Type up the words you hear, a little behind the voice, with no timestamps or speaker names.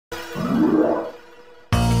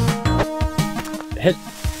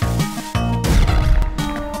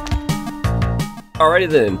Alrighty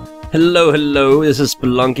then. Hello, this is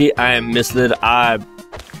Spelunky. I am Mistled. I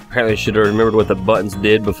apparently should have remembered what the buttons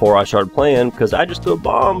did before I started playing, because I just threw a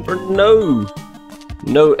bomb for no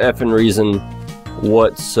effing reason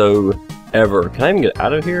whatsoever. Can I even get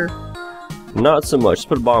out of here? Not so much. Let's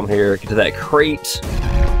put a bomb here, get to that crate.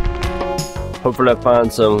 Hopefully I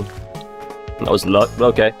find some... That was luck, but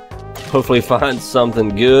okay. Hopefully find something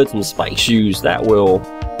good, some spike shoes. That will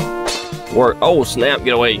work. Oh snap,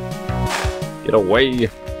 get away. Get away.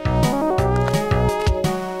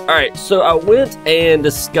 Alright, so I went and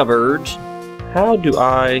discovered... How do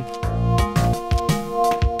I...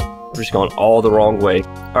 I'm just going all the wrong way.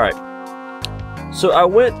 Alright. So I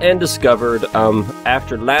went and discovered,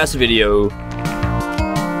 after last video,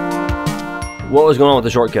 what was going on with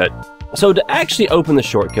the shortcut. So to actually open the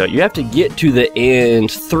shortcut, you have to get to the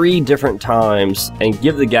end 3 different times and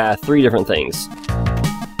give the guy 3 different things.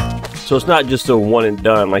 So it's not just a one and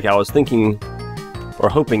done like I was thinking or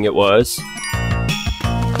hoping it was.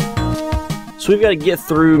 So we've got to get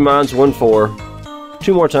through mine's 1-4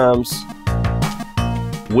 2 more times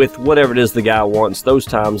with whatever it is the guy wants those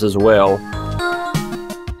times as well.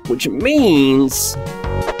 Which means...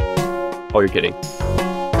 Oh, you're kidding.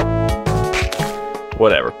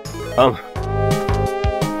 Whatever.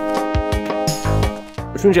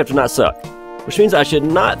 Which means you have to not suck. Which means I should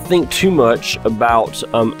not think too much about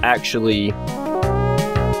actually,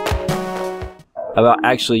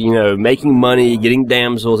 you know, making money, getting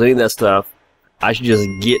damsels, any of that stuff. I should just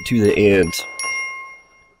get to the end.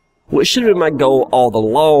 Which should have been my goal all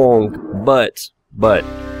along, but,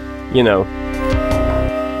 you know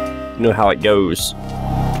how it goes.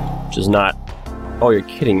 Which is not... Oh, you're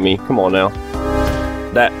kidding me. Come on now.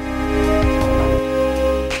 That...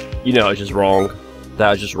 You know, it's just wrong.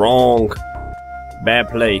 That was just wrong. Bad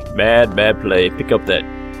play. Bad play. Pick up that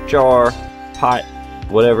jar, pot,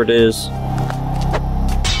 whatever it is.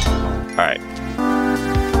 Alright.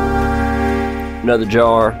 Another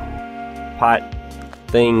jar, pot,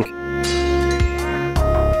 thing.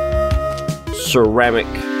 Ceramic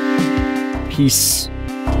piece.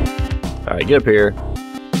 Alright, get up here.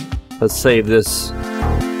 Let's save this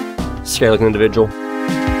scary looking individual.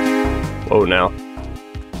 Whoa, now.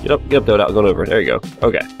 Get up though, without going over. There you go.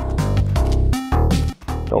 Okay.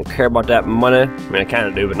 Don't care about that money. I mean, I kind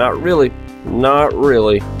of do, but not really. Not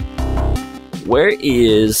really. Where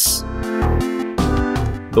is...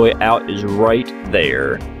 The way out is right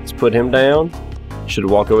there. Let's put him down. Should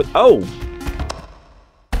walk over... Oh!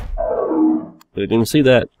 Didn't even see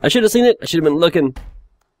that. I should have seen it. I should have been looking.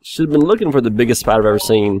 Should have been looking for the biggest spider I've ever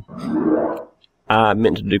seen. I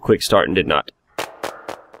meant to do quick start and did not.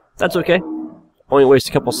 That's okay. Only waste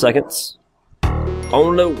a couple seconds.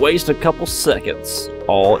 Only waste a couple seconds.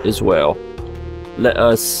 All is well. Let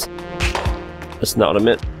us... That's not what I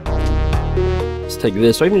meant. Let's take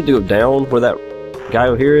this. Do I even need to go down where that guy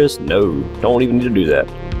over here is? No. Don't even need to do that.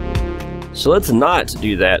 So let's not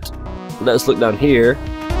do that. Let's look down here.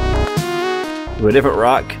 To a different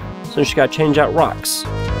rock. So you just gotta change out rocks.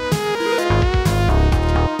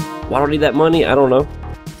 Why don't I need that money? I don't know.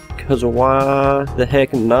 Because why the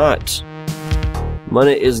heck not?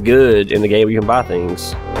 Money is good in the game where you can buy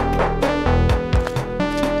things.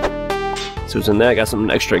 So what's in there? I got some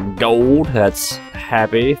extra gold. That's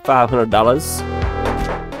happy. $500.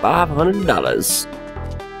 $500.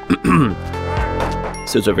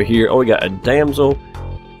 So it's over here. Oh, we got a damsel.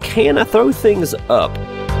 Can I throw things up?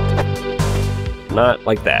 Not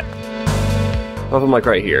like that. What if I'm like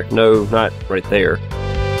right here? No, not right there.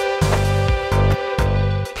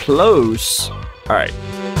 Close. Alright.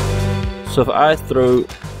 So if I throw...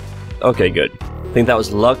 Okay, good. I think that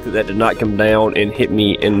was luck that did not come down and hit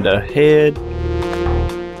me in the head.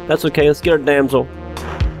 That's okay. Let's get our damsel.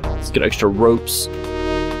 Let's get extra ropes.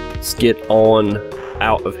 Let's get on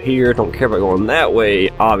out of here. Don't care about going that way,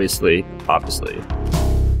 obviously. Obviously.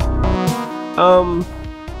 How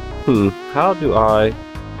do I...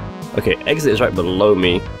 Okay, exit is right below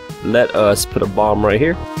me. Let us put a bomb right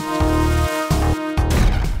here.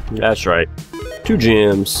 That's right. 2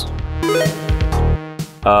 gems.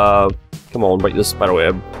 Come on, break this spider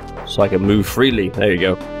web so I can move freely. There you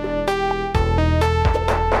go.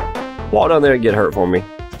 Walk down there and get hurt for me.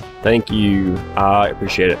 Thank you. I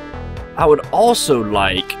appreciate it. I would also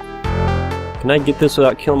like... Can I get this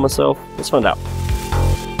without killing myself? Let's find out.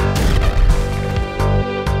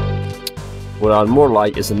 What I'd more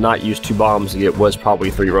like is to not use 2 bombs to get what's probably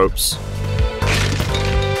 3 ropes.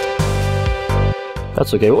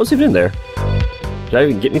 That's okay. What was even in there? Did I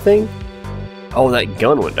even get anything? Oh, that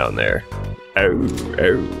gun went down there. Oh,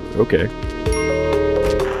 okay.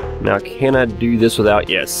 Now, can I do this without?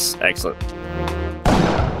 Yes, excellent. So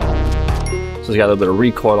it's got a little bit of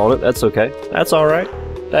recoil on it. That's okay. That's alright.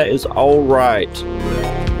 That is alright.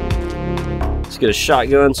 Let's get a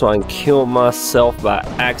shotgun so I can kill myself by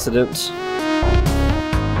accident.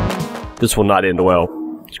 This will not end well.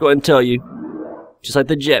 Just go ahead and tell you. Just like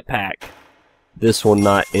the jetpack. This will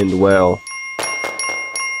not end well.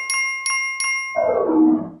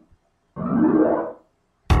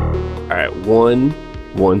 Alright, 1,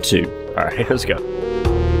 1, 2. Alright, let's go.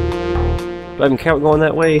 Do I even count going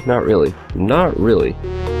that way? Not really. Not really.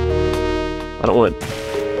 I don't want it.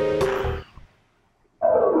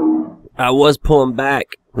 I was pulling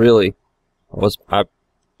back. Really. I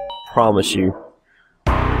promise you.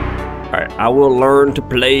 Alright, I will learn to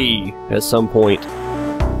play at some point.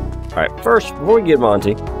 Alright, first, before we get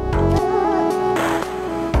Monty.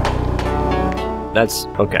 That's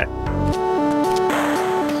okay.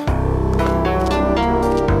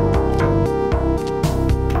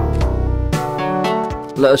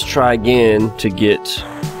 Let's try again to get...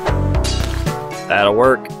 That'll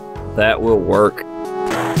work. That will work.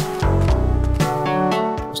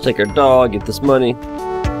 Let's take our dog, get this money.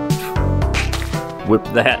 Whip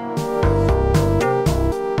that.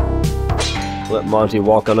 Let Monty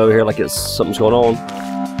walk on over here like it's something's going on.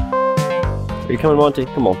 Are you coming, Monty?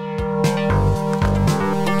 Come on.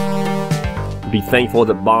 Be thankful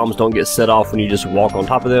that bombs don't get set off when you just walk on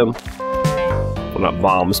top of them. Well, not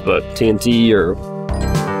bombs, but TNT or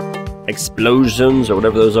explosions or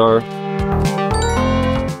whatever those are.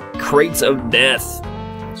 Crates of death.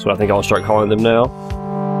 That's what I think I'll start calling them now.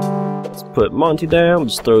 Let's put Monty down.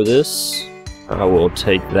 Just throw this. I will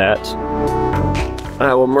take that.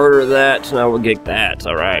 I will murder that, and I will get that.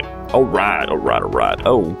 Alright. Alright, alright, alright.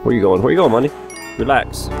 Oh, where you going? Where you going, Monty?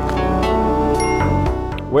 Relax.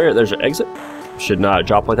 Where? There's an exit. Should not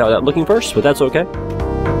drop like that without looking first, but that's okay.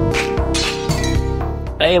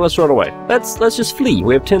 Hey, let's run away. Let's just flee.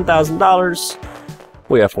 We have $10,000.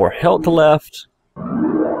 We have 4 health left.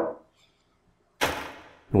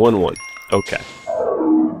 1-1. Okay.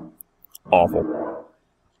 Awful.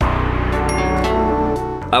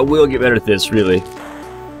 I will get better at this, really.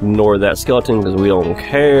 Ignore that skeleton because we don't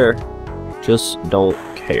care. Just don't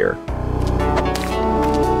care.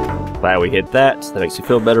 Glad we hit that. That makes me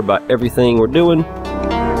feel better about everything we're doing.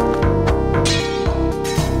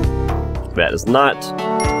 That is not.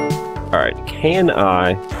 Alright, can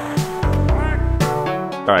I...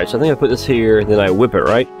 Alright, so I think I put this here, then I whip it,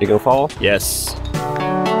 right? You're gonna fall? Yes.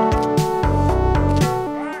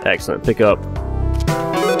 Excellent. Pick up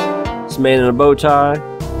this man in a bow tie.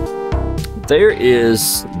 There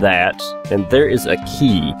is that, and there is a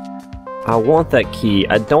key. I want that key.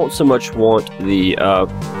 I don't so much want the, I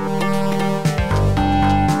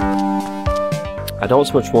don't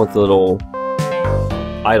so much want the little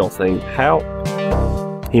idle thing. How?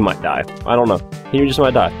 He might die. I don't know. He just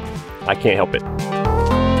might die. I can't help it.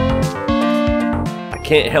 I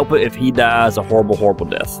can't help it if he dies a horrible, horrible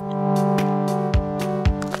death.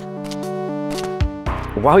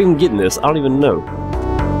 Why are we even getting this? I don't even know.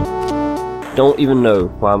 Don't even know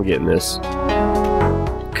why I'm getting this.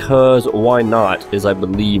 Because why not is, I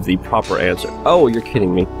believe, the proper answer. Oh, you're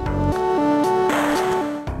kidding me.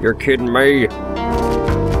 You're kidding me.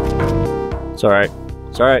 It's alright.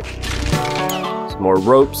 It's alright. Some more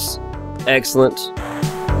ropes. Excellent.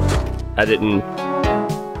 I didn't...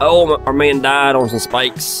 Oh, our man died on some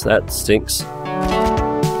spikes. That stinks.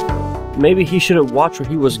 Maybe he should have watched where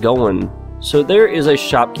he was going. So there is a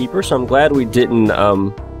shopkeeper, so I'm glad we didn't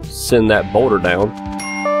send that boulder down.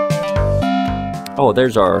 Oh,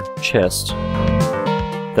 there's our chest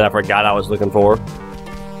that I forgot I was looking for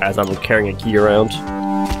as I'm carrying a key around.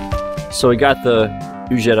 So we got the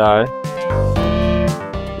Ujedi.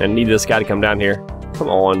 I need this guy to come down here. Come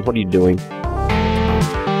on, what are you doing?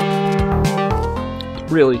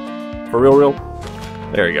 Really? For real, real?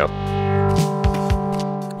 There you go.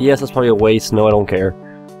 Yes, that's probably a waste. No, I don't care.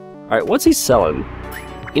 Alright, what's he selling?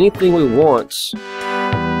 Anything we want.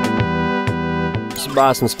 Let's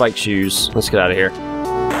buy some spike shoes. Let's get out of here.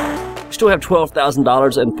 We still have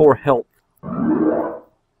 $12,000 and 4 health.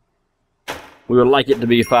 We would like it to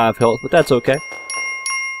be 5 health, but that's okay.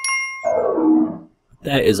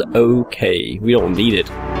 That is okay. We don't need it.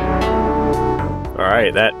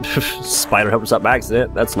 Alright, that spider helped us out by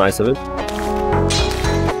accident. That's nice of it.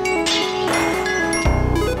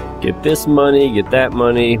 Get this money, get that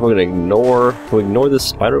money. We're gonna ignore... Can we ignore this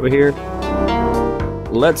spider over here?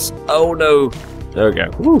 Let's... Oh no! There we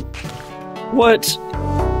go. Woo. What?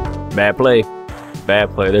 Bad play.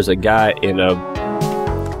 Bad play. There's a guy in a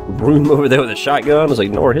room over there with a shotgun. Let's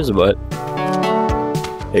ignore his butt.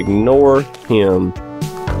 Ignore him.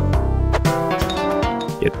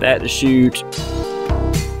 Get that to shoot.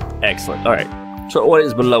 Excellent. Alright. So what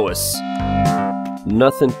is below us?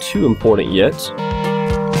 Nothing too important yet.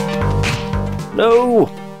 No!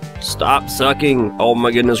 Stop sucking! Oh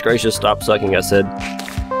my goodness gracious, stop sucking, I said.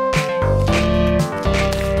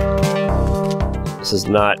 This is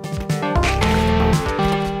not...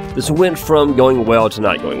 This went from going well to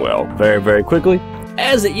not going well very, very quickly,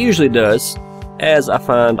 as it usually does, as I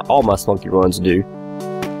find all my Spelunky runs do.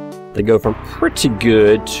 They go from pretty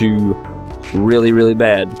good to really, really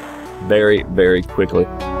bad very, very quickly.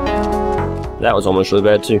 That was almost really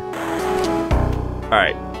bad too.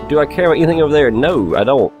 Alright, do I care about anything over there? No, I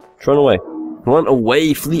don't. Just run away. Run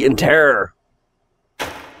away, flee in terror!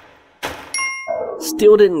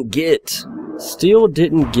 Still didn't get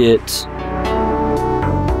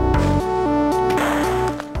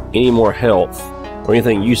any more health or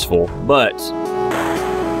anything useful, but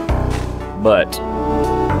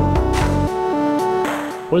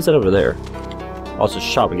what is that over there? Oh, it's a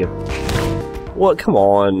shop again. What? Come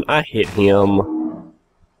on, I hit him.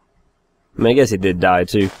 I mean, I guess he did die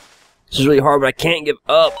too. This is really hard, but I can't give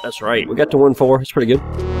up. That's right, we got to 1-4. It's pretty good.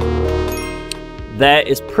 That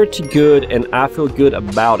is pretty good, and I feel good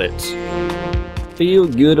about it. Feel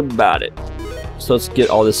good about it. So let's get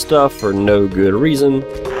all this stuff for no good reason.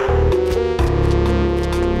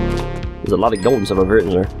 There's a lot of gold and stuff over here,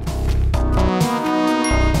 isn't there?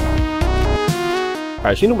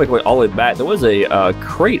 Alright, so you don't make my way all the way back. There was a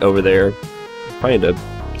crate over there. Probably need to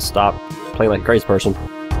stop playing like a crazy person.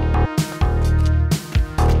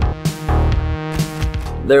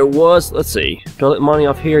 There was, let's see, do I let money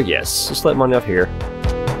off here? Yes, just let money off here.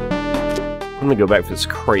 I'm gonna go back for this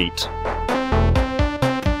crate.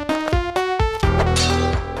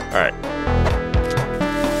 Alright.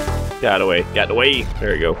 Got away,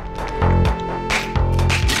 there we go.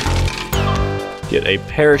 Get a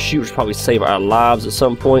parachute, which will probably save our lives at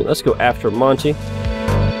some point. Let's go after Monty.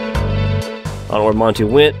 I don't know where Monty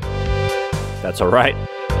went. That's alright.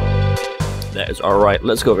 That is alright.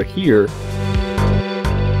 Let's go over here.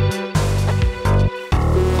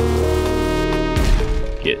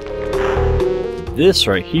 Get this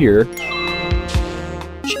right here,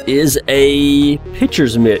 which is a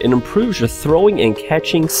pitcher's mitt. It improves your throwing and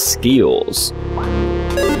catching skills.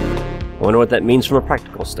 I wonder what that means from a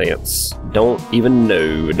practical stance. Don't even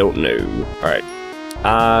know. Don't know. Alright.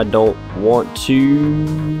 I don't want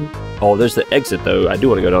to... Oh, there's the exit, though. I do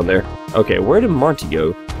want to go down there. Okay, where did Monty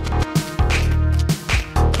go?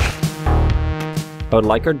 I would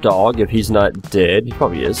like our dog if he's not dead. He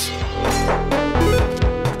probably is.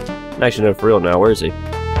 Actually, no, for real now. Where is he?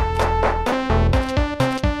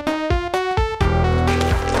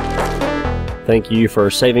 Thank you for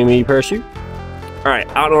saving me, parachute. Alright,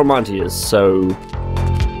 I don't know where Monty is, so...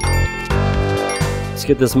 Let's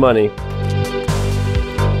get this money.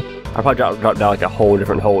 I probably dropped down like a whole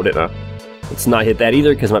different hole, didn't I? Let's not hit that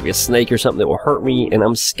either, because it might be a snake or something that will hurt me, and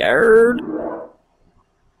I'm scared.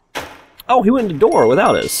 Oh, he went in the door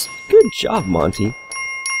without us. Good job, Monty.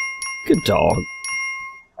 Good dog.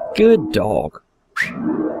 Good dog.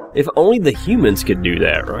 If only the humans could do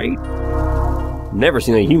that, right? Never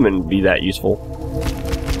seen a human be that useful.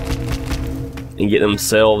 And get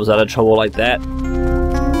themselves out of trouble like that.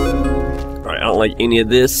 Alright, I don't like any of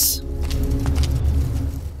this.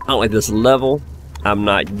 I don't like this level. I'm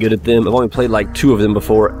not good at them. I've only played like 2 of them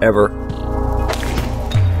before, ever.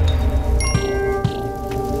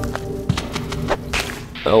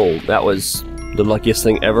 Oh, that was the luckiest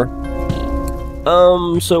thing ever.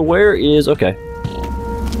 So where is... Okay.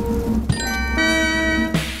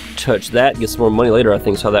 Touch that, get some more money later, I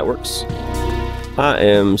think is how that works. I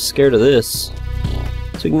am scared of this.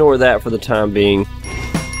 So ignore that for the time being.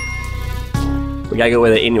 We gotta go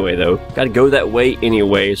that way anyway, though. Gotta go that way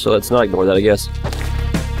anyway, so let's not ignore that, I guess.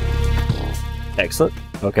 Excellent.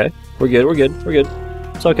 Okay. We're good, we're good, we're good.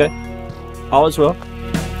 It's okay. All is well.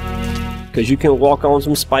 Because you can walk on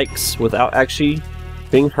some spikes without actually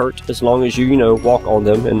being hurt, as long as you, you know, walk on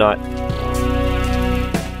them and not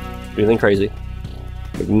do anything crazy.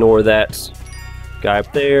 Ignore that guy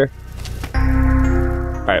up there.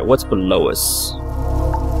 Alright, what's below us?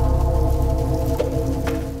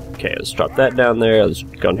 Okay, let's drop that down there. Let's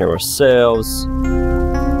go in here ourselves.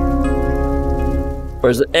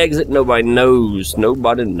 Where's the exit? Nobody knows.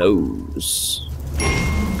 Nobody knows.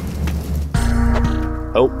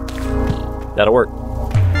 Oh, that'll work.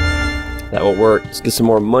 That will work. Let's get some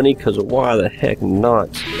more money, because why the heck not?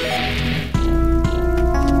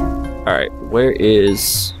 Alright, where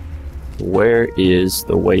is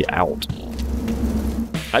the way out?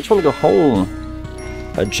 I just want to go home.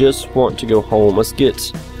 I just want to go home. Let's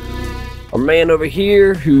get Our man over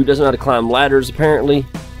here, who doesn't know how to climb ladders, apparently.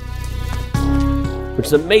 Which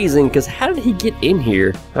is amazing, because how did he get in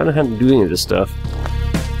here? I don't know how to do any of this stuff.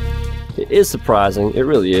 It is surprising. It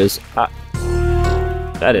really is. That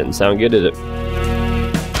didn't sound good, did it?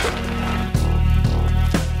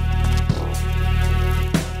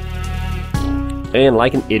 And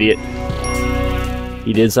like an idiot,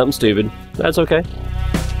 he did something stupid. That's okay.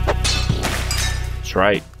 That's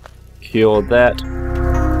right. Killed that.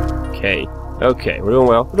 Okay. Okay, we're doing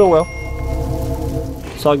well. We're doing well.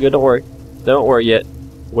 It's all good, don't worry. Don't worry yet.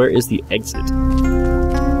 Where is the exit? Is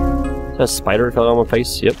that a spider fell on my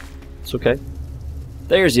face? Yep. It's okay.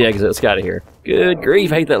 There's the exit. Let's get out of here. Good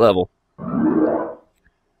grief, I hate that level. Our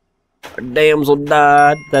damsel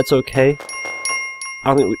died. That's okay.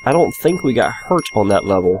 I don't think we got hurt on that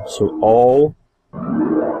level, so all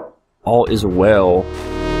is well.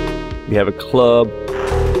 We have a club.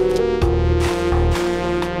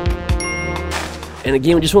 And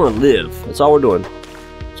again, we just want to live. That's all we're doing.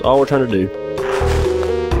 That's all we're trying to do.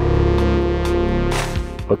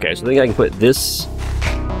 Okay, so I think I can put this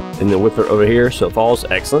and then whip it over here so it falls.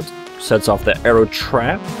 Excellent. Sets off that arrow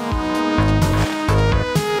trap.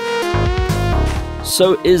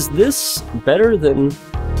 So is this better than...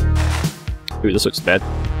 Ooh, this looks bad.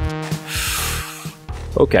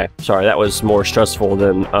 Okay, sorry, that was more stressful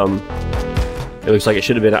than it looks like it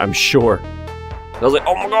should have been, I'm sure. I was like,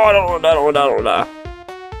 oh my god, I don't want to die, I don't want to die, I don't want to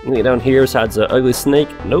die. Anything down here besides an ugly snake?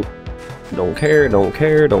 Nope. Don't care, don't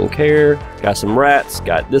care, don't care. Got some rats,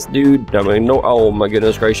 got this dude. I mean, no, oh my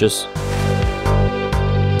goodness gracious.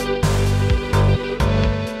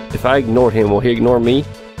 If I ignore him, will he ignore me?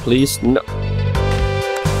 Please? No.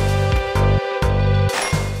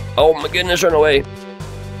 Oh my goodness, run away.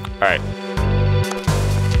 Alright.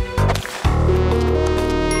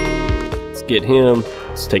 Let's get him.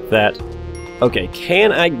 Let's take that. Okay,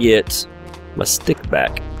 can I get my stick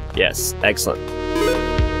back? Yes, excellent.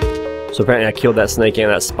 So apparently I killed that snake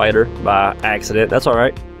and that spider by accident. That's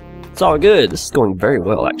alright. It's all good. This is going very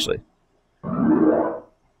well, actually.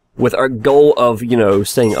 With our goal of, you know,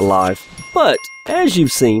 staying alive. But, as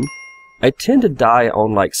you've seen, I tend to die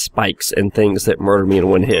on, like, spikes and things that murder me in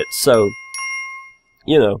one hit. So,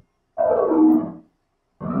 you know,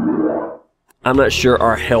 I'm not sure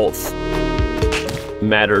our health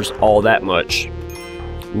matters all that much.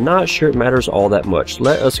 Not sure it matters all that much.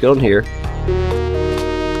 Let us go in here.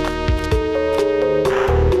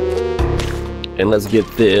 And let's get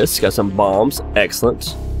this. Got some bombs.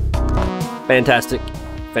 Excellent. Fantastic.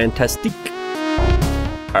 Fantastic.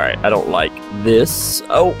 Alright, I don't like this.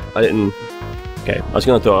 Oh, I didn't... Okay, I was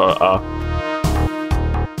gonna throw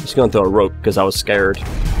a rope because I was scared.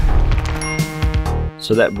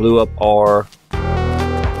 So that blew up our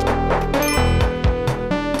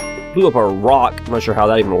rock. I'm not sure how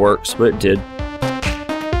that even works, but it did.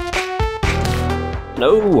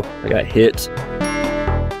 No! I got hit.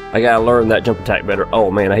 I gotta learn that jump attack better.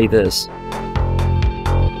 Oh man, I hate this.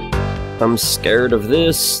 I'm scared of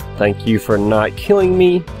this. Thank you for not killing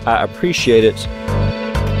me. I appreciate it.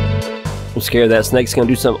 I'm scared that snake's gonna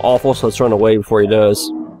do something awful, so let's run away before he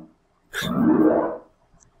does.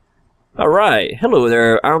 Alright, hello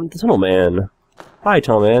there, I'm the Tunnel Man. Hi,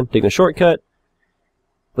 Tunnel Man. Taking a shortcut.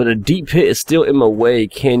 But a deep pit is still in my way.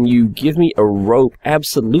 Can you give me a rope?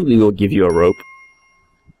 Absolutely, we'll give you a rope.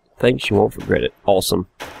 Thanks, you won't regret it. Awesome.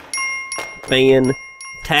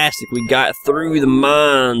 Fantastic, we got through the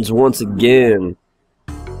mines once again.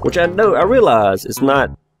 Which I realize is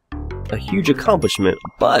not a huge accomplishment,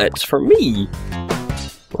 but for me,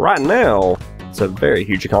 right now, it's a very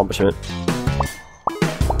huge accomplishment.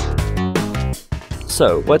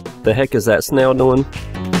 So, what the heck is that snail doing?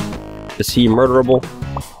 Is he murderable?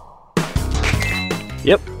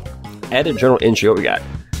 Yep. Added journal entry, what we got?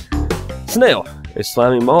 Snail. A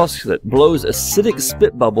slimy mollusk that blows acidic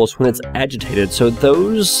spit bubbles when it's agitated. So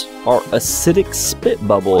those are acidic spit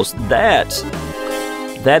bubbles. That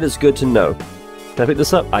is good to know. Can I pick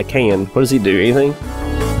this up? I can. What does he do? Anything?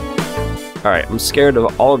 Alright, I'm scared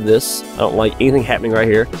of all of this. I don't like anything happening right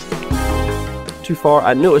here. Too far.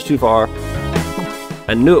 I knew it was too far.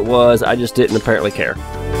 I knew it was. I just didn't apparently care.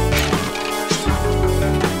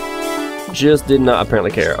 Just did not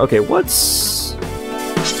apparently care. Okay, what's...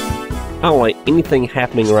 I don't like anything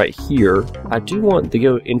happening right here. I do want to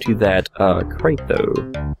go into that crate though.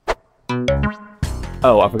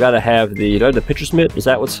 Oh, I forgot to have the... Do I have the pitcher smith? Is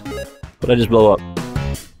that what I just blow up?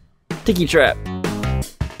 Tiki trap.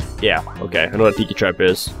 Yeah, okay. I know what a tiki trap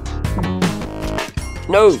is.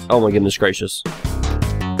 No! Oh my goodness gracious.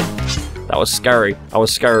 That was scary. I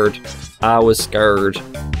was scared. I was scared.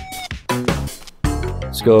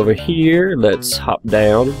 Let's go over here. Let's hop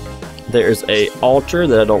down. There's a altar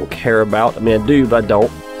that I don't care about. I mean, I do, but I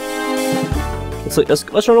don't.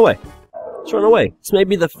 Let's run away. Let's run away. This may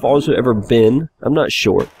be the farthest we've ever been. I'm not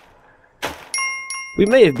sure. We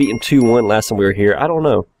may have beaten 2-1 last time we were here. I don't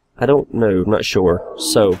know. I don't know. I'm not sure.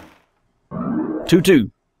 So,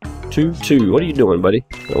 2-2. 2-2. What are you doing, buddy?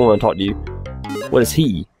 I don't want to talk to you. What is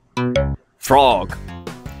he? Frog.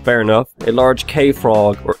 Fair enough. A large cave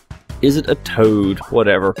frog. Or is it a toad?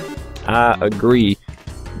 Whatever. I agree.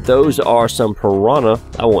 Those are some piranha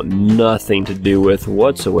I want nothing to do with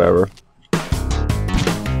whatsoever.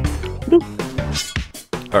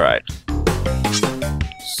 Alright.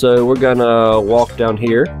 So we're gonna walk down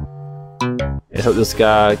here and hope this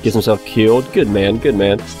guy gets himself killed. Good man, good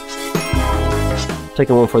man.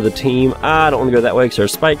 Taking one for the team. I don't want to go that way because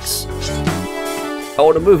there's spikes.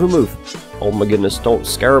 Oh, to move. Oh my goodness, don't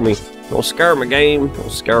scare me. Don't scare me, game.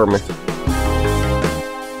 Don't scare me.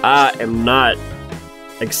 I am not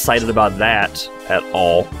excited about that at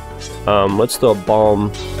all. Let's throw a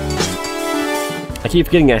bomb. I keep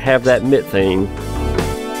forgetting I have that mitt thing.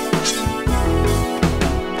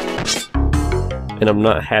 And I'm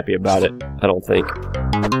not happy about it, I don't think.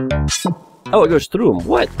 Oh, it goes through him.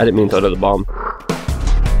 What? I didn't mean to throw another bomb.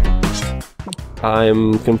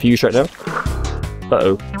 I'm confused right now.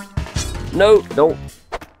 Uh-oh. No, don't.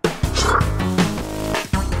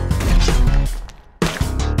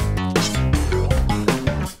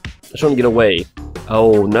 I'm trying to get away.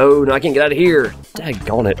 Oh, no, I can't get out of here.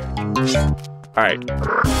 Daggone it. Alright.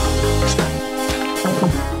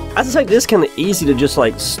 I suspect this is kind of easy to just,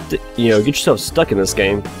 like, get yourself stuck in this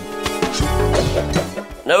game.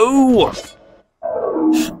 No!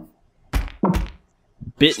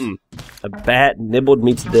 Bitten. A bat nibbled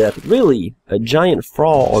me to death. Really? A giant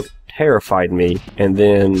frog terrified me, and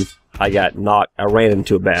then I ran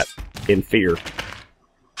into a bat in fear.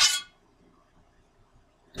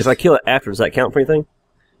 If I kill it after, does that count for anything?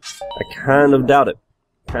 I kind of doubt it.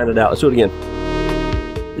 Let's do it again.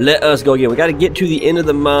 Let us go again. We got to get to the end of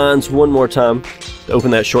the mines one more time to open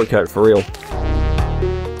that shortcut for real.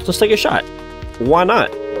 So let's take a shot. Why not?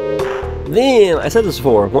 Then, I said this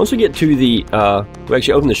before, once we get to the, we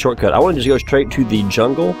actually open the shortcut, I want to just go straight to the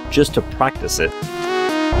jungle just to practice it.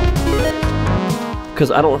 Because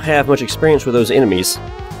I don't have much experience with those enemies.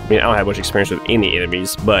 I mean, I don't have much experience with any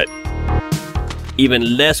enemies, but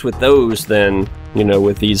even less with those than,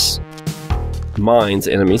 with these mines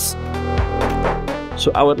enemies.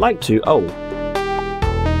 So I would like to,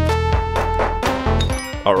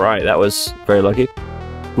 alright, that was very lucky.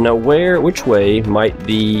 Now which way might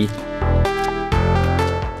the,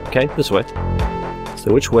 okay, this way.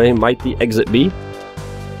 So which way might the exit be?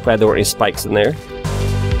 Glad there weren't any spikes in there.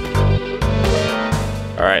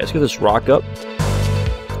 Alright, let's get this rock up.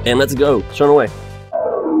 And let's go, let's run away.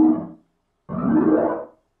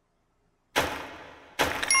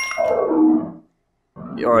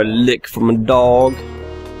 You're a lick from a dog.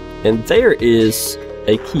 And there is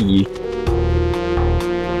a key.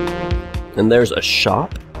 And there's a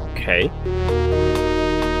shop. Okay.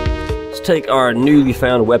 Let's take our newly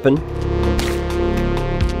found weapon.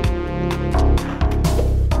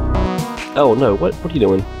 Oh no, what are you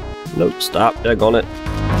doing? No, stop, daggone it.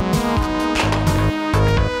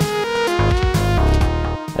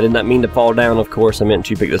 I did not mean to fall down, of course. I meant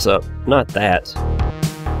to pick this up. Not that.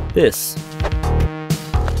 This.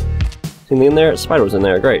 Anything in there? A spider was in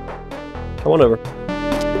there. Great. Come on over.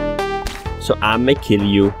 So I may kill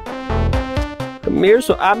you. Come here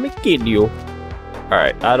so I may kill you.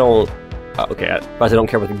 Alright, I don't... okay, I don't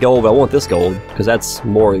care about the gold, but I want this gold, because that's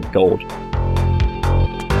more gold.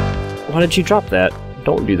 Why did you drop that?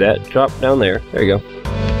 Don't do that. Drop down there. There you go.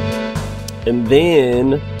 And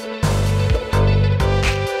then...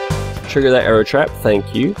 trigger that arrow trap.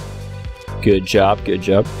 Thank you. Good job, good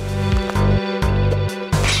job.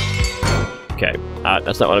 Okay,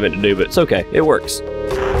 that's not what I meant to do, but it's okay. It works.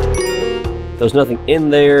 There's nothing in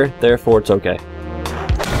there, therefore it's okay.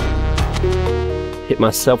 Hit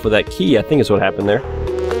myself with that key, I think is what happened there.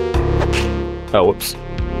 Oh, whoops.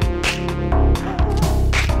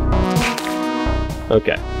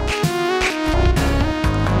 Okay.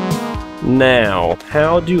 Now,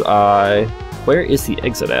 how do I... where is the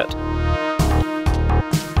exit at?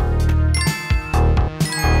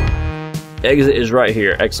 Exit is right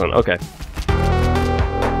here. Excellent, okay.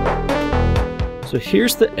 So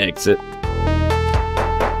here's the exit.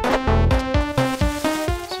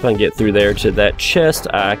 So if I can get through there to that chest,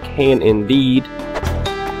 I can indeed.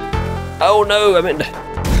 Oh no, I meant...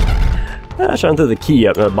 I was trying to throw the key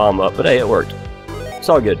up and a bomb up, but hey, it worked. It's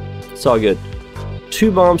all good. It's all good.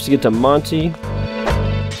 2 bombs to get to Monty.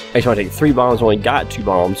 Actually, I take 3 bombs. I only got 2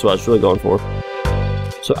 bombs, so I was really going for.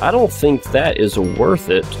 So I don't think that is worth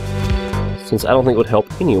it, since I don't think it would help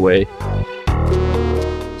anyway.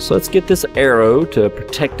 So let's get this arrow to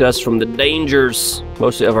protect us from the dangers,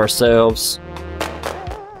 mostly of ourselves,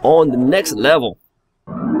 on the next level.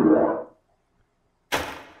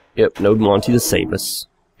 Yep, Node Monty to save us,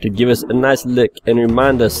 to give us a nice lick and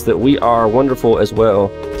remind us that we are wonderful as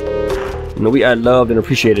well, and that we are loved and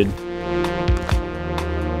appreciated.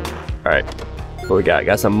 Alright, what we got?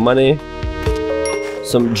 Got some money,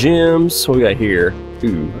 some gems. What we got here?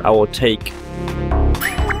 Ooh, I will take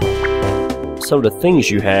some of the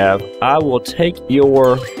things you have. I will take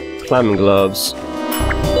your climbing gloves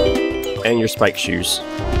and your spike shoes.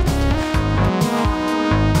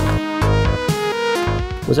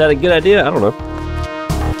 Was that a good idea? I don't know.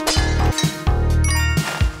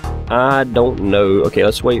 I don't know. Okay,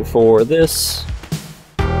 let's wait for this.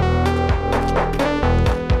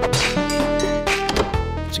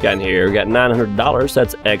 What's we got in here? We got $900.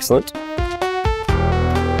 That's excellent.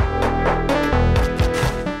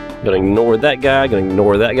 Gonna ignore that guy. Gonna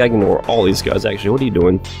ignore that guy. Ignore all these guys. Actually, what are you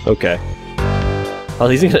doing? Okay. Oh,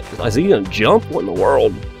 is he gonna jump? What in the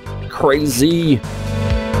world? Crazy.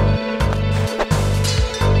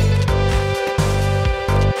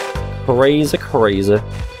 Crazy, crazy.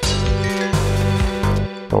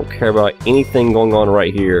 Don't care about anything going on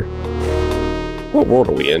right here. What world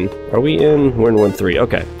are we in? Are we in? We're in 1-3.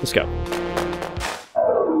 Okay, let's go.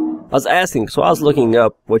 I was asking, so I was looking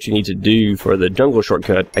up what you need to do for the jungle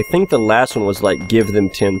shortcut. I think the last one was like give them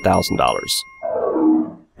 $10,000.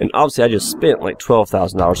 And obviously I just spent like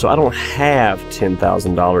 $12,000, so I don't have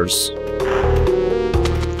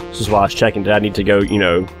 $10,000. This is why I was checking, did I need to go, you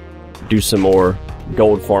know, do some more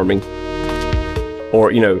gold farming?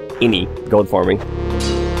 Or, you know, any gold farming.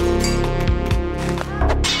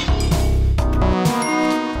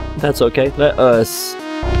 That's okay. Let us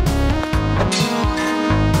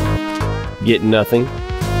get nothing.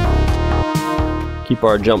 Keep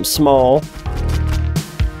our jump small.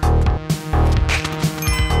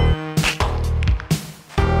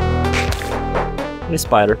 Hey,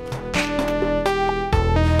 spider.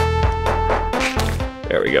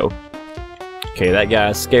 There we go. Okay, that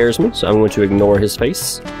guy scares me, so I'm going to ignore his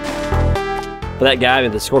face. But that guy,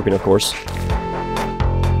 the scorpion, of course.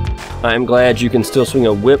 I'm glad you can still swing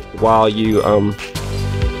a whip while you,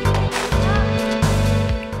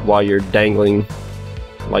 while you're dangling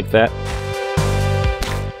like that.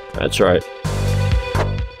 That's right.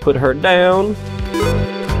 Put her down.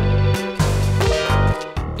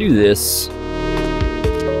 Do this.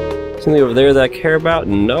 Something over there that I care about?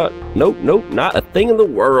 Nope, nope, not a thing in the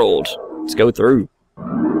world. Let's go through.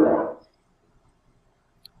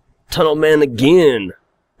 Tunnel man again.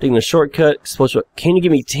 Taking a shortcut. Can you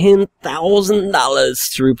give me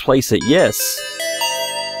 $10,000 to replace it? Yes.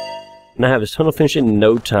 And I have this tunnel finished in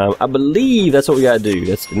no time. I believe that's what we gotta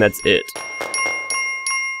do. And that's it.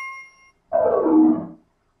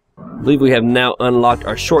 I believe we have now unlocked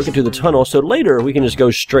our shortcut to the tunnel, so later we can just go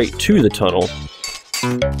straight to the tunnel.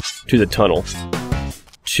 To the tunnel.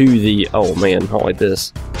 To the... Oh man, I don't like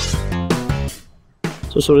this.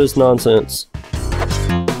 So sort of this nonsense.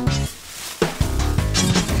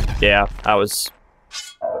 Yeah, I was...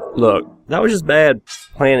 Look, that was just bad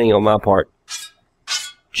planning on my part.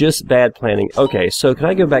 Just bad planning. Okay, so can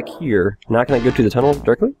I go back here? Now can I go to the tunnel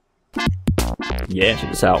directly? Yeah, check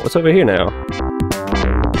this out. What's over here now?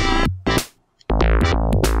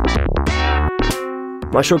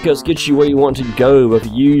 My shortcuts get you where you want to go, but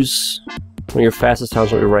if you use one of your fastest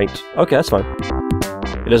times will be ranked. Okay, that's fine.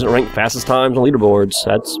 It doesn't rank fastest times on leaderboards.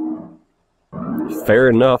 That's fair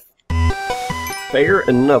enough. Fair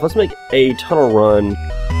enough. Let's make a tunnel run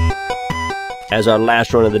as our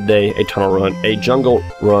last run of the day. A tunnel run. A jungle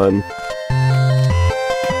run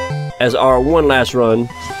as our one last run.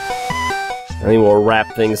 And then we'll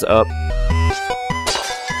wrap things up.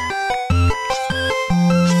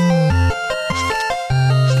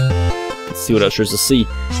 Let's see what else there's to see.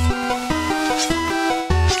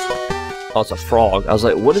 Oh, it's a frog. I was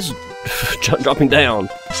like, what is dropping down?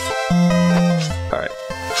 Alright.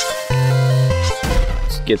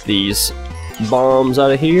 Let's get these bombs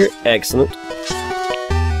out of here. Excellent.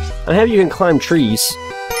 I have you can climb trees.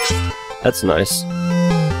 That's nice.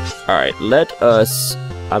 Alright, let us...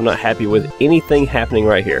 I'm not happy with anything happening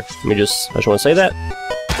right here. I just want to say that.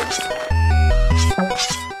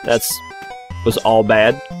 Was all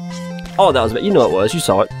bad. Oh, that was bad. You know it was. You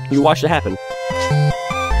saw it. You watched it happen.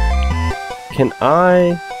 Can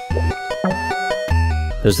I...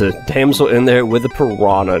 There's a damsel in there with a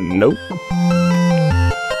piranha. Nope.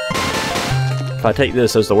 If I take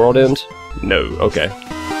this, does the world end? No. Okay.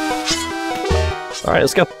 Alright,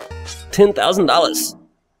 let's go. $10,000.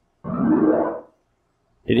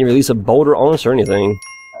 Didn't release a boulder on us or anything.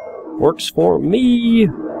 Works for me.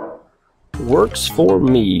 Works for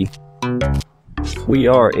me. We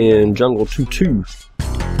are in Jungle 2-2.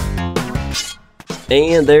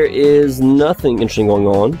 And there is nothing interesting going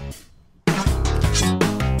on.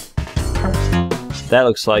 That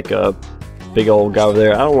looks like a big old guy over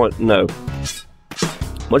there. I don't want... no.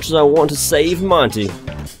 Much as I want to save Monty.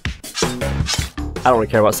 I don't really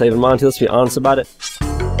care about saving Monty, let's be honest about it.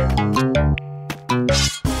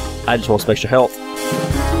 I just want some extra health.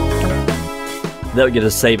 That would get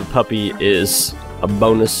to save a puppy is a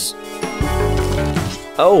bonus.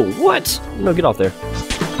 Oh, what? No, get off there.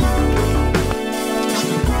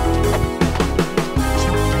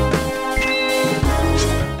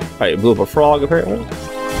 Alright, blew up a frog apparently.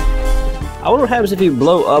 I wonder what happens if you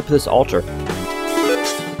blow up this altar.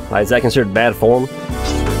 Like, is that considered bad form?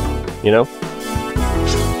 You know?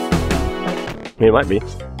 I mean, it might be.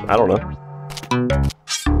 I don't know.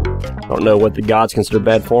 I don't know what the gods consider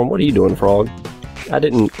bad form. What are you doing, frog? I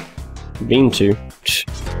didn't mean to.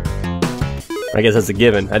 I guess that's a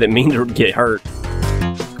given. I didn't mean to get hurt.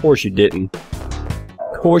 Of course you didn't.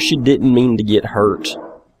 Of course you didn't mean to get hurt.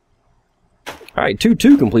 Alright,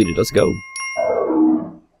 2-2 completed. Let's go.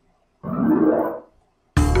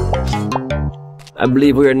 I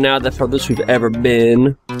believe we are now the furthest we've ever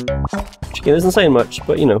been. Which again isn't saying much,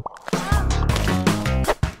 but you know.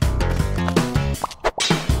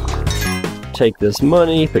 Take this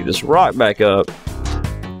money, pick this rock back up.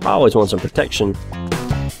 I always want some protection.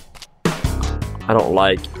 I don't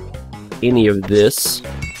like any of this.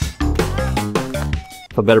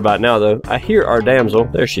 Feel better about it now though. I hear our damsel.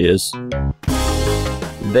 There she is.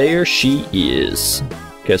 There she is.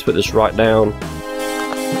 Okay, let's put this rock down.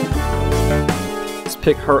 Let's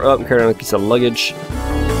pick her up and carry on a piece of luggage.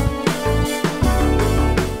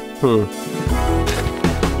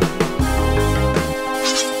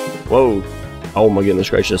 Whoa. Oh my goodness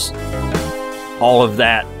gracious. All of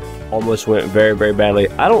that almost went very, very badly.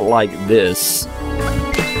 I don't like this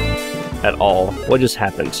at all. What just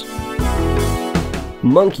happened?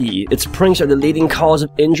 Monkey. Its pranks are the leading cause of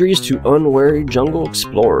injuries to unwary jungle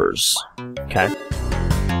explorers. Okay.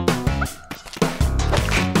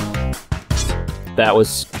 That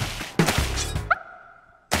was...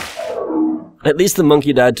 At least the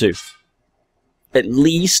monkey died too. At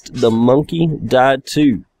least the monkey died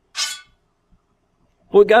too.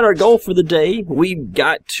 We got our goal for the day. We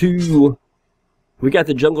got the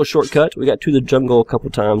jungle shortcut. We got to the jungle a couple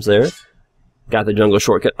times there. Got the jungle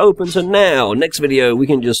shortcut open. So now, next video, we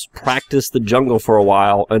can just practice the jungle for a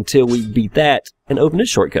while until we beat that and open this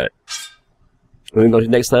shortcut. We can go to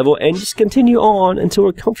the next level and just continue on until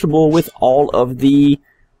we're comfortable with all of the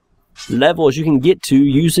levels you can get to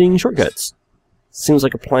using shortcuts. Seems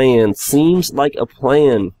like a plan. Seems like a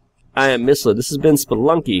plan. I am Mistled. This has been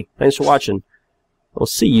Spelunky. Thanks for watching. We'll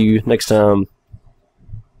see you next time.